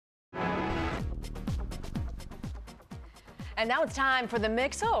And now it's time for the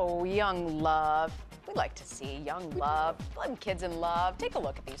mix. Oh, young love. We like to see young love, kids in love. Take a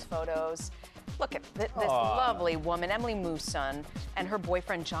look at these photos. Look at this lovely woman, Emily Mooson, and her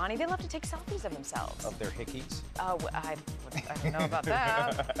boyfriend, Johnny. They love to take selfies of themselves. Of their hickeys? Oh, I don't know about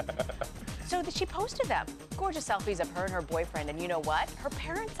that. So she posted them. Gorgeous selfies of her and her boyfriend. And you know what? Her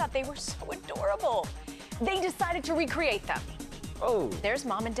parents thought they were so adorable. They decided to recreate them. Oh. There's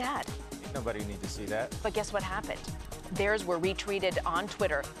mom and dad. Nobody need to see that. But guess what happened? Theirs were retweeted on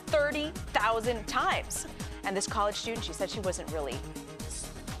Twitter 30,000 times. And this college student, she said she just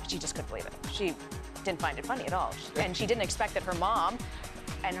couldn't believe it. She didn't find it funny at all. And she didn't expect that her mom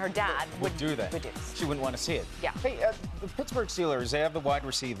and her dad would do that. Would do this. She wouldn't want to see it. Yeah. Hey, the Pittsburgh Steelers, they have the wide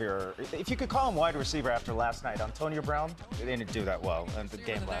receiver. If you could call him wide receiver after last night, Antonio Brown, they didn't do that well in the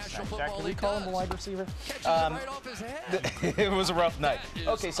game last night. Jack, can we call him a wide receiver? It was a rough night.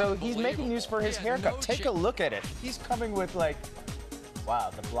 Okay, so he's making news for his haircut. Take a look at it. He's coming with like,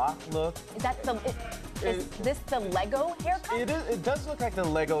 wow, the block look. Is that is this the Lego haircut? It does look like the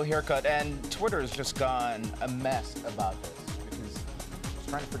Lego haircut, and Twitter has just gone a mess about this.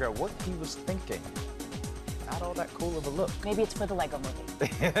 Trying to figure out what he was thinking. Not all that cool of a look. Maybe it's for the Lego movie.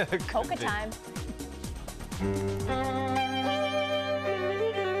 Coca time.